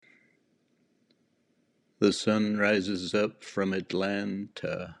The sun rises up from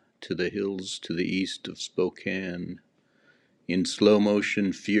Atlanta to the hills to the east of Spokane, in slow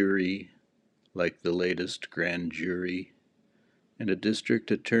motion fury, like the latest grand jury, and a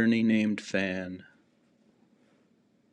district attorney named Fan